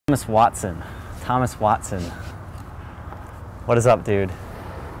Thomas Watson. Thomas Watson. What is up, dude?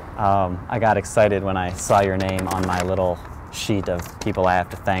 I got excited when I saw your name on my little sheet of people I have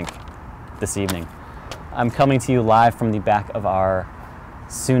to thank this evening. I'm coming to you live from the back of our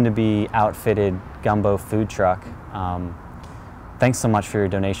soon-to-be outfitted Gumbo food truck. Thanks so much for your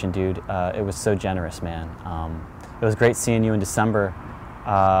donation, dude. It was so generous, man. It was great seeing you in December,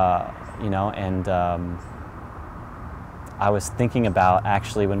 you know, and I was thinking about,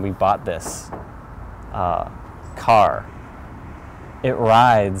 actually, when we bought this car, it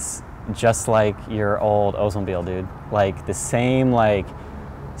rides just like your old Oldsmobile, dude. Like the same, like,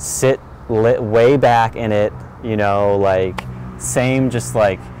 sit lit way back in it, you know, like same, just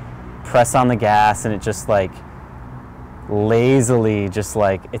like press on the gas and it just like lazily, just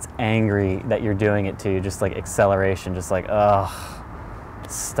like it's angry that you're doing it to, just like acceleration, just like, ugh,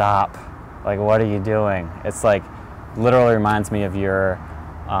 stop. Like, what are you doing? It's like literally reminds me of your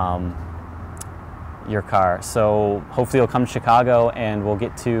car. So hopefully you'll come to Chicago and we'll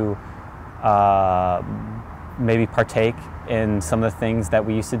get to maybe partake in some of the things that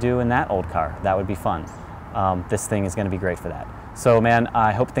we used to do in that old car. That would be fun. This thing is going to be great for that. So, man,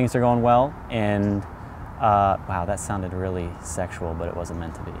 I hope things are going well. And wow, that sounded really sexual, but it wasn't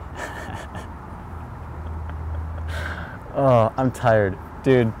meant to be. Oh, I'm tired.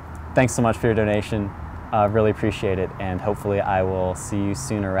 Dude, thanks so much for your donation. Really appreciate it. And hopefully I will see you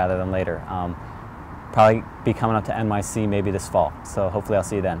sooner rather than later. Probably be coming up to NYC maybe this fall. So hopefully I'll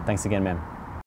see you then. Thanks again, man.